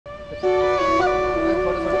अहिले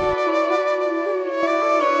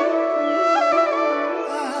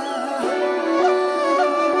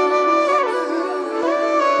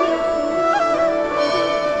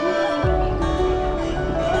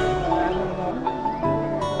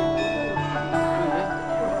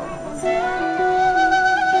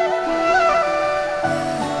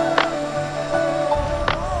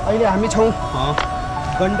हामी छौँ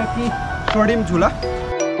गण्डकी स्वर्णिम झुला।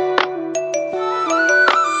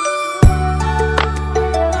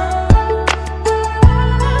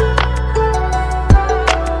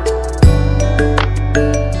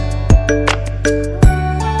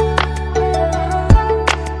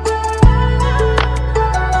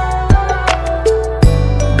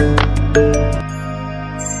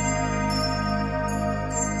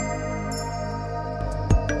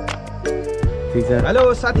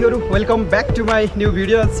 हेलो साथीहरु, welcome back to my new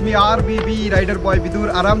video. Me RBB rider boy Bidur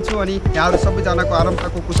आराम छु अनि यहाँहरु सबैजनाको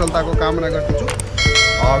आरामताको कुशलताको कामना गर्दछु।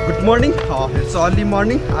 Good morning, it's early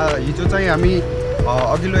morning. हिजो चाहिँ हामी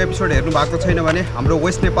अघिल्लो एपिसोड हेर्नु भएको छैन भने हाम्रो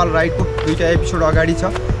वेस्ट नेपाल राइडको 2टा एपिसोड अगाडि छ।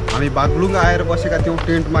 हामी बागलुङ आएर बसेका थियौँ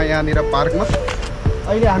टेन्टमा यहाँनिर पार्कमा।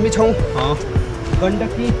 अहिले हामी छौँ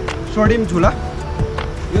गण्डकी स्वर्णिम झुला।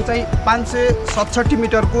 यो चाहिँ 567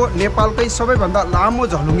 मिटरको नेपालकै सबैभन्दा लामो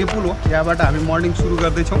झलुङ्गे पुल हो। यहाँबाट हामी मर्निङ सुरु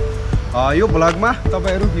गर्दैछौँ। यो भ्लगमा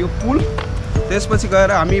तपाईँहरू यो पुल त्यसपछि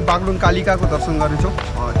गएर हामी बागलुङ कालिकाको दर्शन गर्नेछौँ।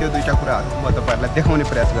 त्यो दुईटा कुराहरू म तपाईँहरूलाई देखाउने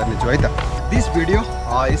प्रयास गर्नेछु है त। This video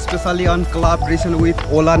specially on collaboration with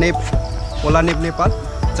ओलानेप Nepal,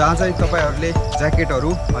 जहाँ चाहिँ तपाईँहरूले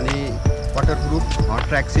ज्याकेटहरू अनि वाटरप्रुफ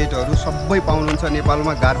ट्र्याक सेटहरू सबै पाउनुहुन्छ।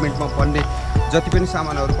 नेपालमा गार्मेन्टमा पर्ने जति पनि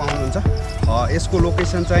सामानहरू पाउनुहुन्छ। यसको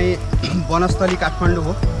लोकेसन चाहिँ वनस्थली काठमाडौँ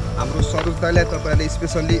हो। हाम्रो सरोज दाइलाई तपाईँहरूले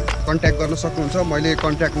स्पेसल्ली कन्ट्याक्ट गर्न सक्नुहुन्छ। मैले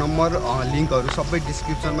कन्ट्याक्ट नम्बर लिङ्कहरू सबै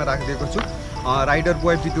डिस्क्रिप्सनमा राखिदिएको छु। राइडर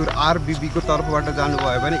बोय बिदुर आरबीबीको तर्फबाट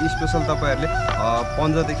जानुभयो भने स्पेसल तपाईँहरूले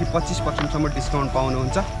 15 देखि 25% डिस्काउन्ट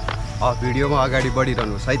पाउनुहुन्छ। भिडियोमा अगाडि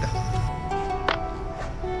बढिरहनुहोस् है त।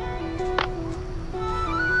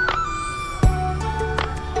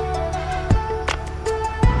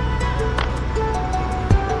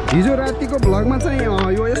 हिजो रातिको भ्लगमा चाहिँ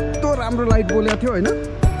यो यस्तो राम्रो लाइट बोलेको थियो होइन,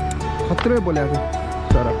 खत्रै बोलेको थियो।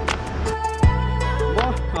 तर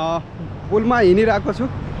म पुलमा हिँडिरहेको छु।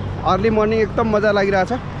 अर्ली मर्निङ एकदम मजा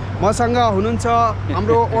लागिरहेछ। मसँग हुनुहुन्छ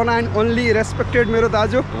हाम्रो ओन एन्ड ओन्ली रेस्पेक्टेड मेरो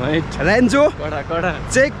दाजु रेन्जो।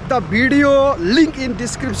 Check the video link in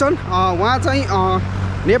description. उहाँ चाहिँ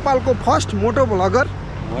नेपालको फर्स्ट मोटो भ्लगर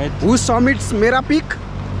हु समिट्स मेरा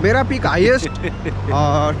pick highest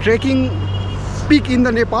trekking pick in the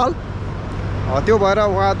Nepal. त्यो भएर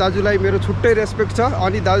उहाँ दाजुलाई मेरो छुट्टै रेस्पेक्ट छ।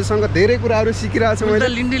 अनि दाजुसँग धेरै कुराहरू सिकिरहेको छु मैले।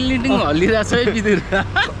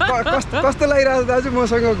 कस्तो लागिरहेको दाजु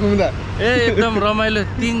मसँग घुम्दा? एकदम रमाइलो।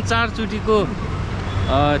 3-4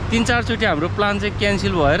 चोटि हाम्रो प्लान चाहिँ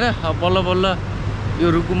क्यान्सल भएर बल्ल बल्ल यो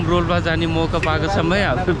रुकुम रोल्पा जाने मौका पाएको छौँ है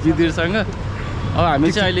हाम्रो बिदुरसँग। अब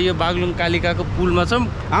हामी चाहिँ अहिले यो बागलुङ कालिकाको पुलमा छौँ।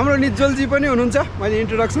 हाम्रो निज्जलजी पनि हुनुहुन्छ। मैले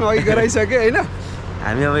इन्ट्रोडक्सन अघि गराइसकेँ होइन।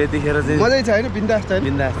 हामी अब यतिखेर चाहिँ मजै छ होइन, बिन्दास छ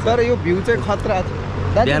बिन्दास। तर यो भ्यू चाहिँ खतरा छ।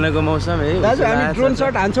 बिहानको मौसम है दाजु। हामी ड्रोन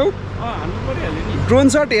सट हान्छौँ। ड्रोन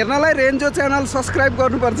सट हेर्नलाई रेन्जो च्यानल सब्सक्राइब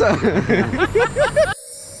गर्नुपर्छ।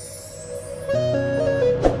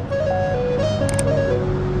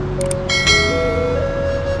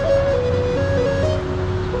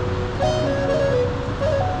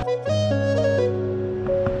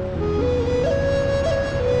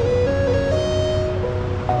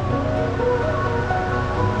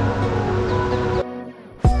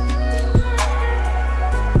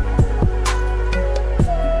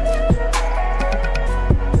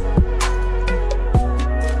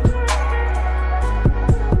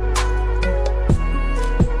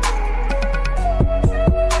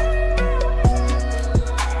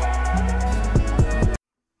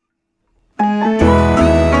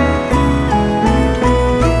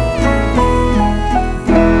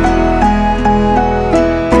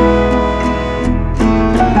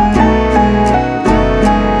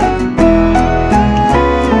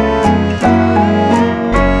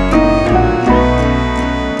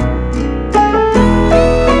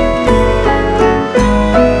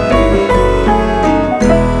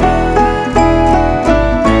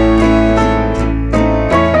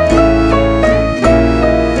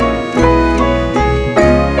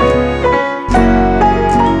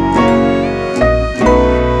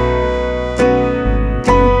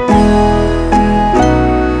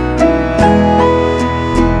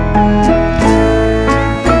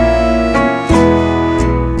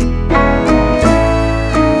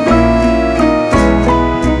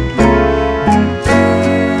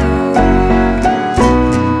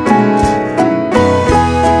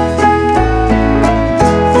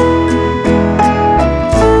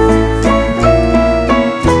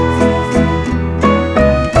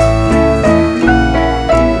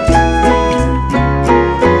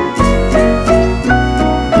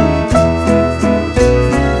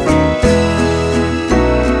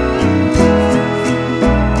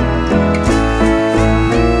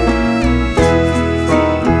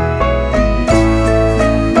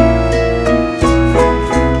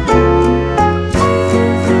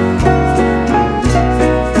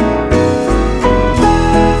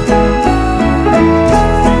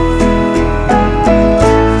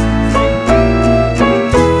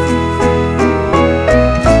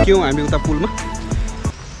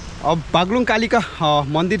 अब बागलुङ कालिका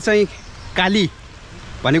मन्दिर चाहिँ काली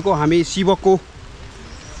भनेको हामी शिवको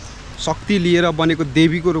शक्ति लिएर बनेको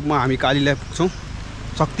देवीको रूपमा हामी कालीलाई पुग्छौँ,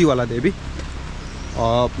 शक्तिवाला देवी।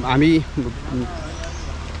 हामी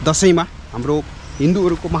दसैँमा हाम्रो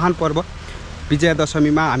हिन्दूहरूको महान पर्व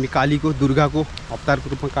विजयादशमीमा हामी कालीको दुर्गाको अवतारको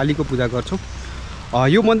रूपमा कालीको पूजा गर्छौँ।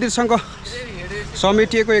 यो मन्दिरसँग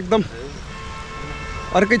समेटिएको एकदम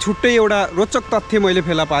अर्कै छुट्टै एउटा रोचक तथ्य मैले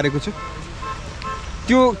फेला पारेको छु।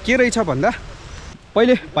 त्यो के रहेछ भन्दा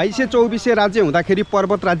पहिले 2224 राज्य हुँदाखेरि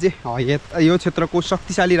पर्वत राज्य यो क्षेत्रको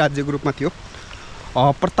शक्तिशाली राज्यको रूपमा थियो।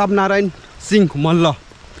 प्रताप नारायण सिंह मल्ल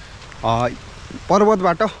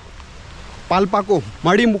पर्वतबाट पाल्पाको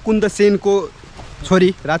मणि मुकुन्द सेनको छोरी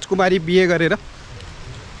राजकुमारी बिहे गरेर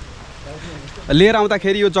लिएर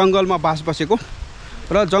आउँदाखेरि यो जङ्गलमा बास बसेको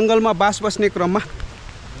र जङ्गलमा बास बस्ने क्रममा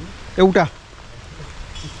एउटा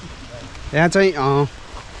यहाँ चाहिँ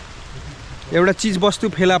एउटा चिजवस्तु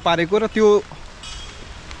फेला पारेको र त्यो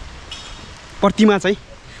प्रतिमा चाहिँ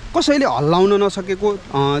कसैले हल्लाउन नसकेको,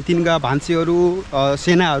 तिनका भान्सेहरू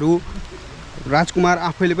सेनाहरू राजकुमार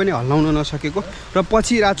आफैले पनि हल्लाउन नसकेको र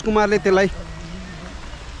पछि राजकुमारले त्यसलाई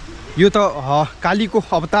यो त कालीको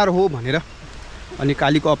अवतार हो भनेर अनि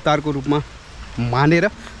कालीको अवतारको रूपमा मानेर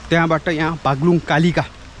त्यहाँबाट यहाँ बागलुङ कालिका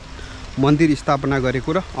मन्दिर स्थापना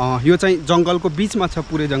गरेको र यो चाहिँ जङ्गलको बिचमा छ,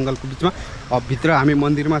 पुरै जङ्गलको बिचमा। भित्र हामी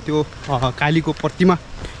मन्दिरमा त्यो कालीको प्रतिमा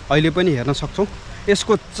अहिले पनि हेर्न सक्छौँ।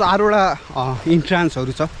 यसको 4वटा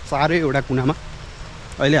इन्ट्रान्सहरू छ, 4वटा कुनामा।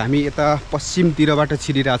 अहिले हामी यता पश्चिमतिरबाट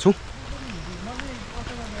छिरिरहेछौँ।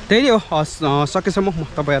 त्यही हो, सकेसम्म म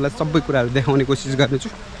तपाईँहरूलाई सबै कुराहरू देखाउने कोसिस गर्नेछु,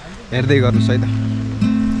 हेर्दै गर्नुहोस् है त।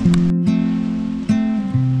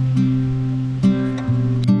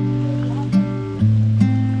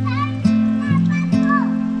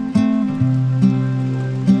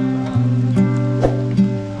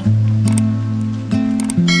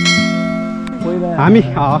 हामी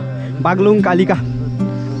बागलुङ कालिका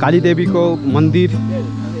कालीदेवीको मन्दिर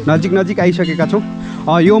नजिक आइसकेका छौँ।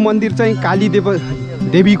 यो मन्दिर चाहिँ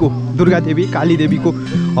देवीको दुर्गा देवी काली देवीको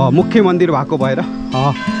मुख्य मन्दिर भएको भएर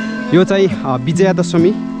यो चाहिँ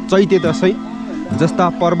विजयादशमी चैते दसैँ जस्ता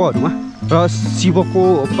पर्वहरूमा र शिवको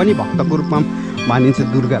पनि भक्तको रूपमा मानिन्छ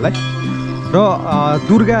दुर्गालाई। र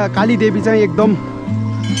दुर्गा काली देवी चाहिँ एकदम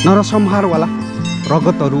नरसंहारवाला,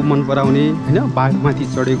 रगतहरू मन पराउने होइन, बाघमाथि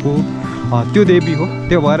चढेको त्यो देवी हो।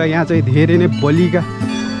 त्यो भएर यहाँ चाहिँ धेरै नै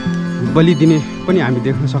बलि दिने पनि हामी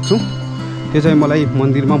देख्न सक्छौँ। त्यो चाहिँ मलाई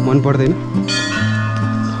मन्दिरमा मन पर्दैन।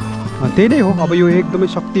 त्यही नै हो, अब यो एकदमै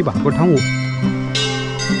शक्ति भएको ठाउँ हो।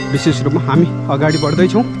 विशेष रूपमा हामी अगाडि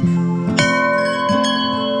बढ्दैछौँ।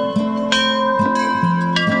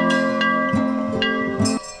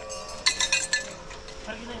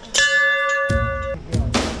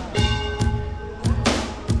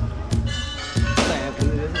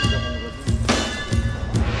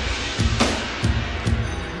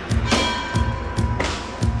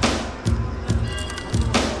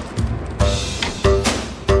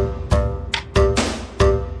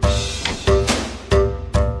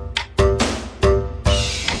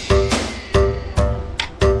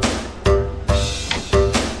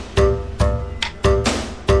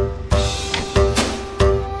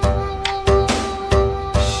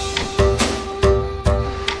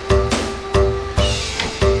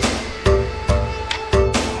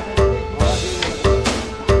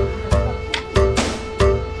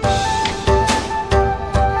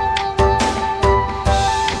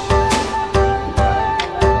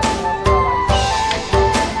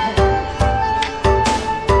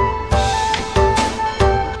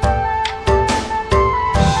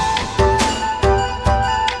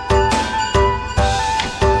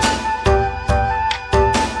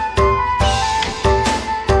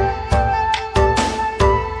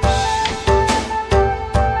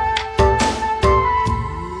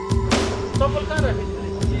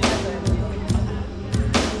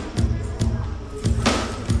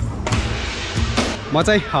 म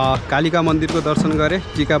चाहिँ कालिका मन्दिरको दर्शन गरेँ,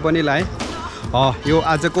 टिका पनि लाएँ। यो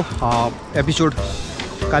आजको एपिसोड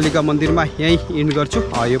कालिका मन्दिरमा यहीँ इन्ड गर्छु।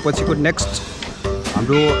 यो पछिको नेक्स्ट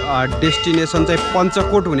हाम्रो डेस्टिनेसन चाहिँ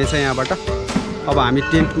पञ्चकोट हुनेछ यहाँबाट। अब हामी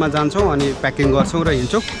टेन्टमा जान्छौँ अनि प्याकिङ गर्छौँ र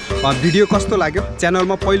हिँड्छौँ। भिडियो कस्तो लाग्यो,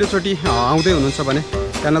 च्यानलमा पहिलोचोटि आउँदै हुनुहुन्छ भने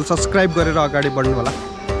च्यानल सब्सक्राइब गरेर अगाडि बढ्नु होला,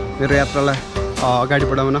 मेरो यात्रालाई अगाडि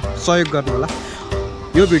बढाउन सहयोग गर्नु होला।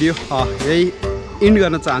 यो भिडियो यही इन्ड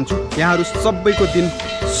गर्न चाहन्छु। यहाँहरू सबैको दिन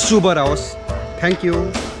शुभ रहोस्। Thank you.